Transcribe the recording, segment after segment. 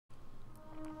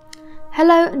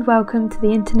Hello and welcome to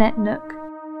the Internet Nook.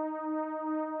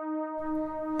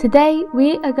 Today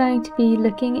we are going to be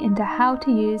looking into how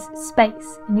to use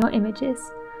space in your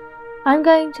images. I'm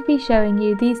going to be showing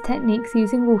you these techniques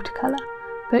using watercolour,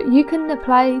 but you can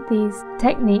apply these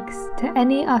techniques to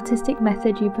any artistic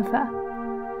method you prefer.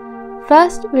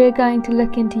 First, we are going to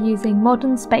look into using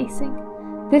modern spacing.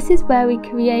 This is where we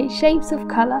create shapes of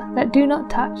colour that do not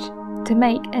touch to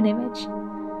make an image.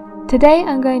 Today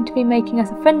I'm going to be making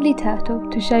us a friendly turtle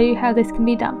to show you how this can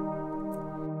be done.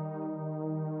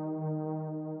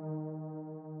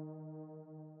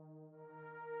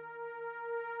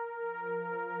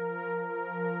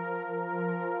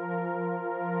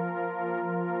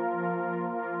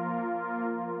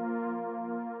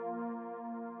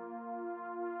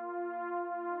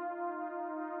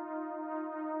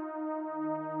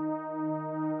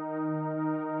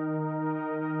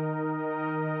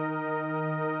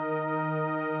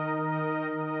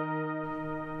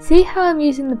 See how I'm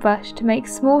using the brush to make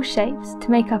small shapes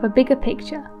to make up a bigger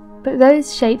picture, but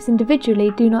those shapes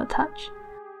individually do not touch.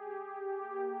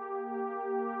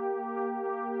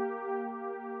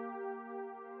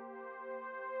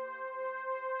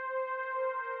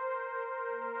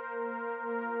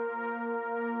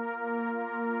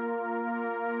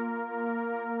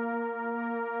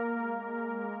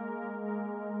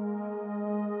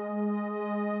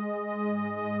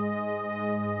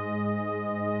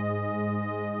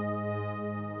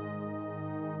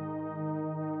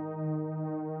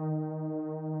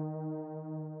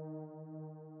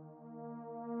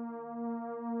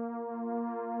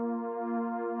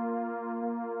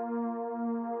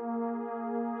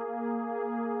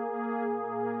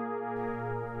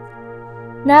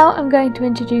 Now I'm going to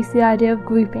introduce the idea of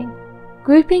grouping.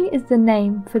 Grouping is the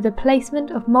name for the placement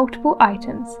of multiple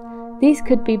items. These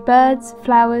could be birds,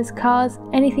 flowers, cars,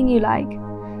 anything you like.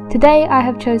 Today I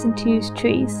have chosen to use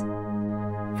trees.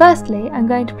 Firstly, I'm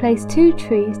going to place 2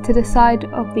 trees to the side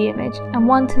of the image and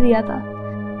one to the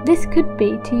other. This could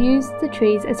be to use the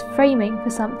trees as framing for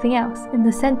something else in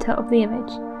the centre of the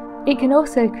image. It can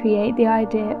also create the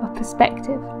idea of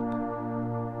perspective.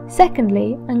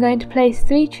 Secondly, I'm going to place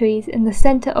 3 trees in the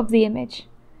centre of the image.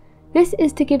 This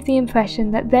is to give the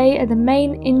impression that they are the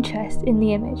main interest in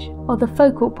the image, or the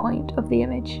focal point of the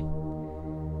image.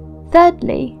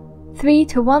 Thirdly, 3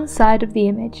 to one side of the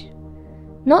image.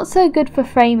 Not so good for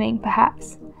framing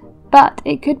perhaps, but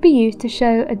it could be used to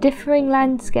show a differing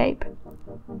landscape.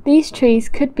 These trees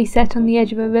could be set on the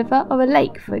edge of a river or a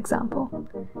lake, for example.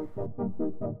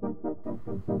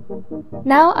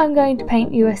 Now I'm going to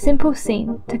paint you a simple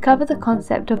scene to cover the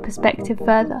concept of perspective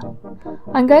further.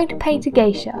 I'm going to paint a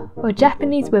geisha, or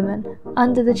Japanese woman,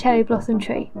 under the cherry blossom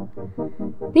tree.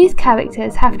 These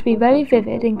characters have to be very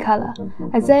vivid in colour,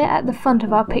 as they are at the front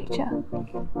of our picture.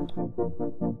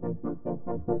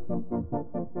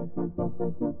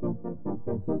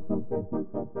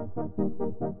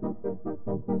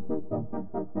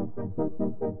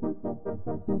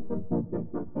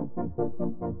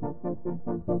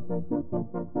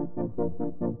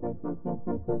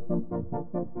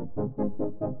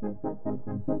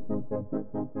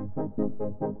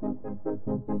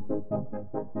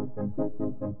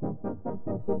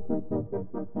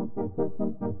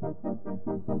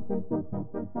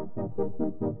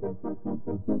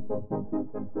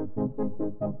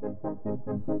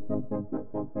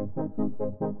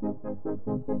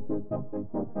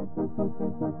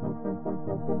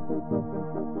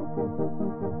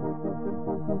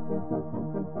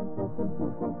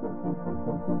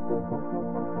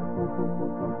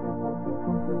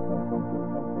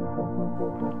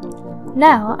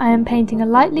 Now I am painting a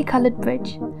lightly coloured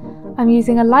bridge. I'm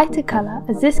using a lighter colour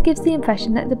as this gives the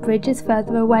impression that the bridge is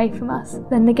further away from us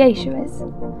than the geisha is.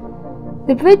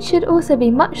 The bridge should also be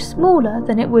much smaller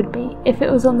than it would be if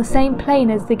it was on the same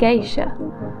plane as the geisha,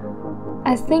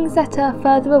 as things that are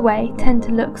further away tend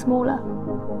to look smaller.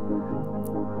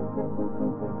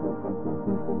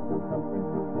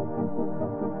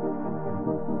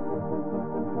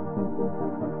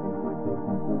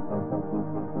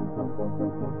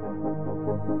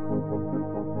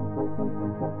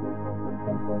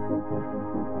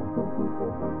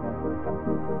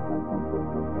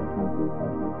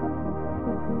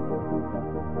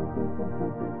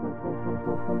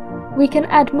 We can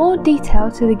add more detail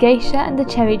to the geisha and the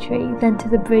cherry tree than to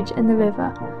the bridge and the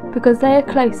river, because they are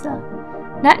closer.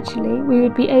 Naturally, we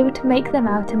would be able to make them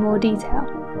out in more detail.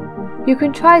 You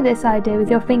can try this idea with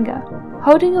your finger.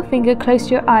 Holding your finger close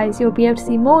to your eyes, you'll be able to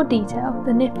see more detail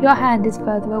than if your hand is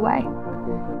further away.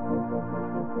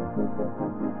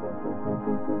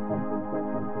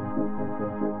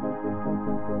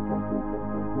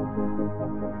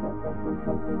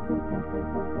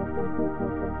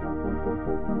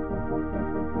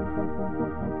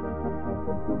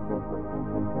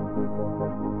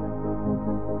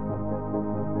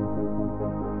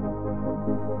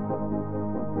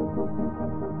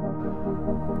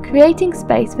 Creating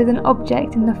space with an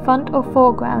object in the front or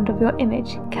foreground of your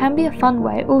image can be a fun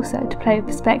way also to play with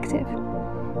perspective.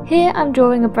 Here I'm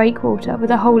drawing a breakwater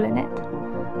with a hole in it.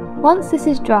 Once this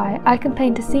is dry, I can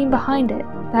paint a scene behind it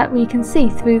that we can see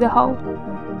through the hole.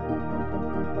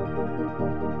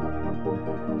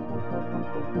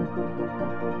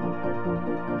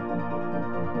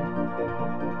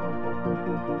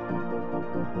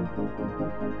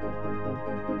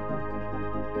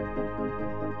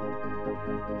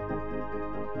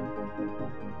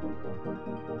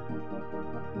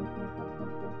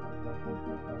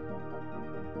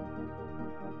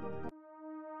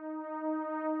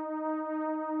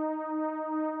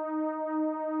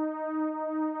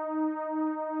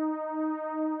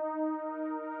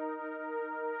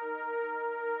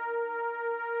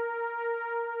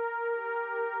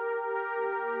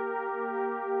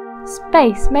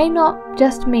 Space may not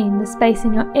just mean the space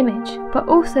in your image, but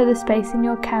also the space in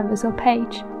your canvas or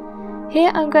page.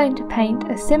 Here I'm going to paint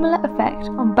a similar effect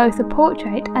on both a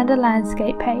portrait and a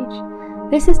landscape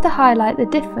page. This is to highlight the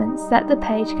difference that the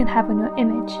page can have on your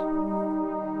image.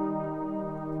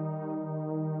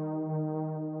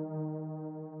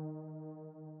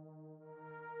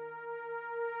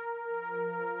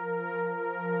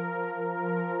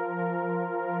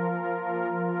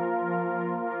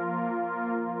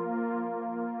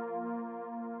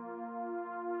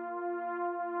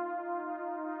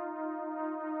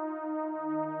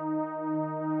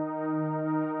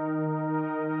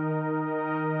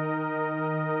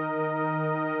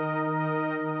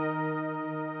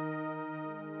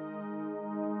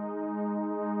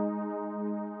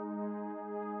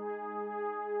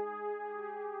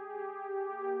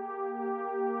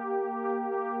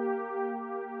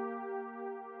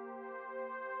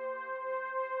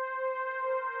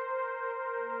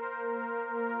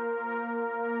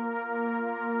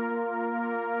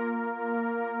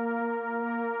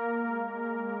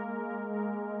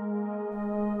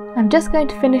 I'm just going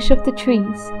to finish off the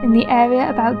trees in the area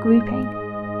about grouping.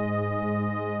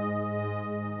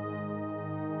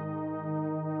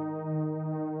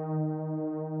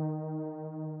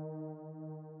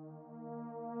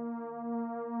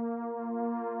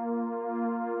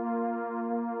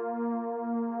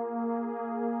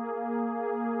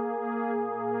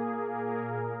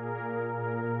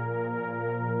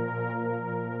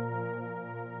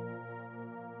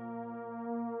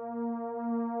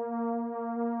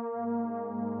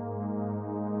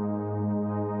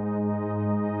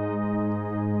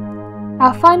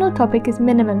 Our final topic is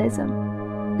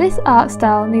minimalism. This art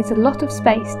style needs a lot of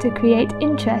space to create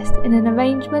interest in an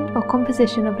arrangement or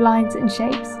composition of lines and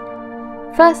shapes.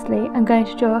 Firstly, I'm going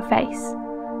to draw a face.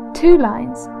 2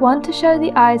 lines, one to show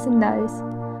the eyes and nose,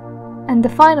 and the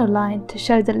final line to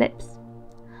show the lips.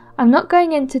 I'm not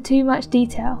going into too much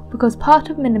detail because part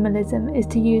of minimalism is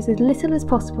to use as little as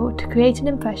possible to create an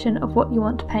impression of what you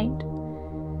want to paint.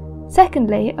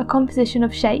 Secondly, a composition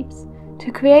of shapes,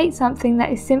 to create something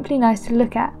that is simply nice to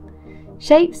look at.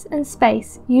 Shapes and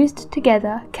space used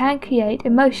together can create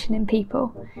emotion in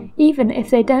people, even if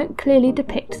they don't clearly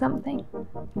depict something.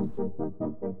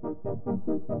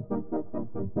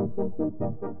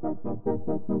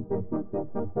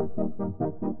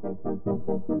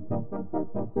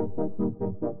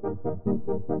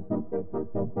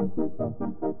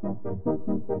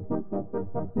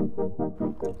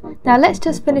 Now let's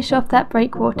just finish off that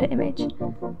breakwater image.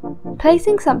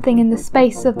 Placing something in the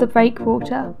space of the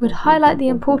breakwater would highlight the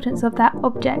importance of that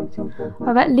object,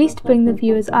 or at least bring the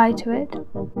viewer's eye to it.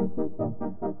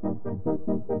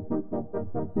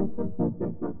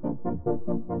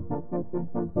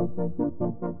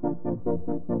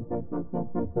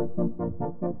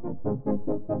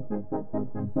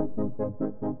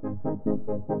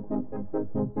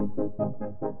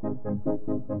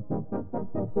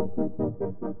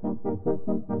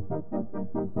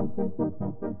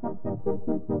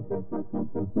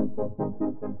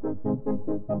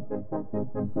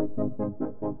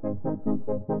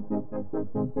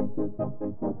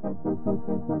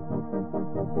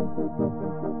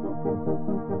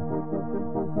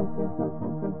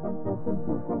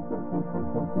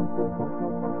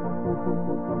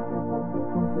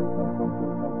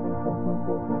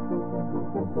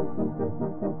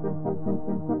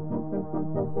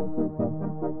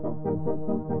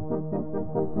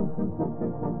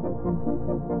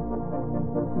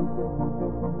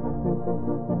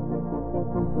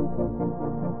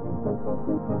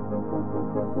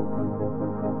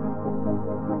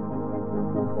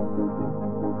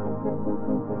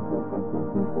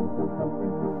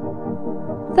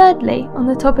 Thirdly, on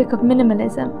the topic of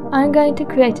minimalism, I am going to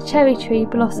create a cherry tree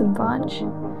blossom branch,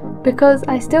 because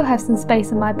I still have some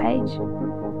space on my page.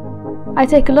 I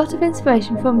take a lot of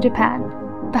inspiration from Japan.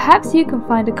 Perhaps you can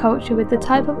find a culture with the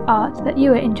type of art that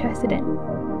you are interested in.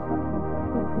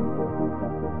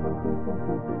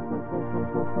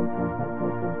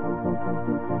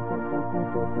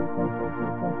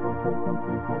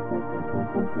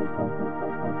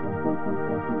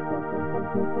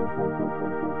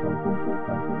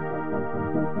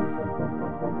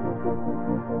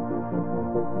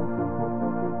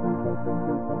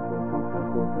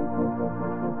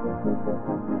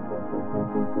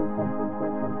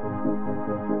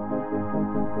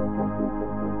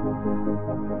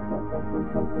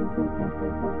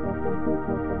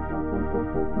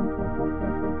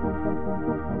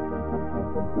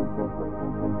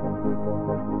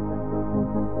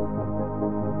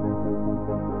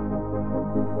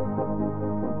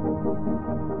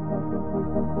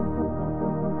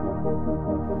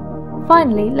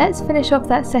 Finally, let's finish off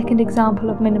that second example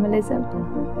of minimalism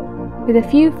with a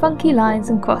few funky lines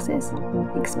and crosses.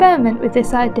 Experiment with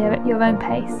this idea at your own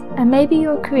pace, and maybe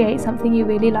you'll create something you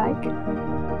really like.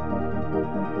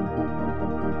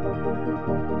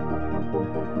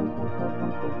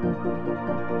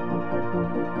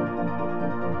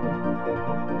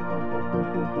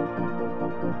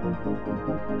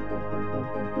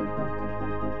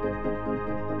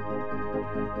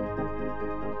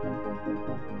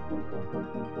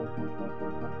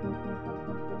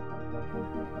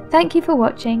 Thank you for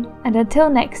watching, and until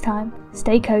next time,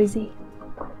 stay cozy.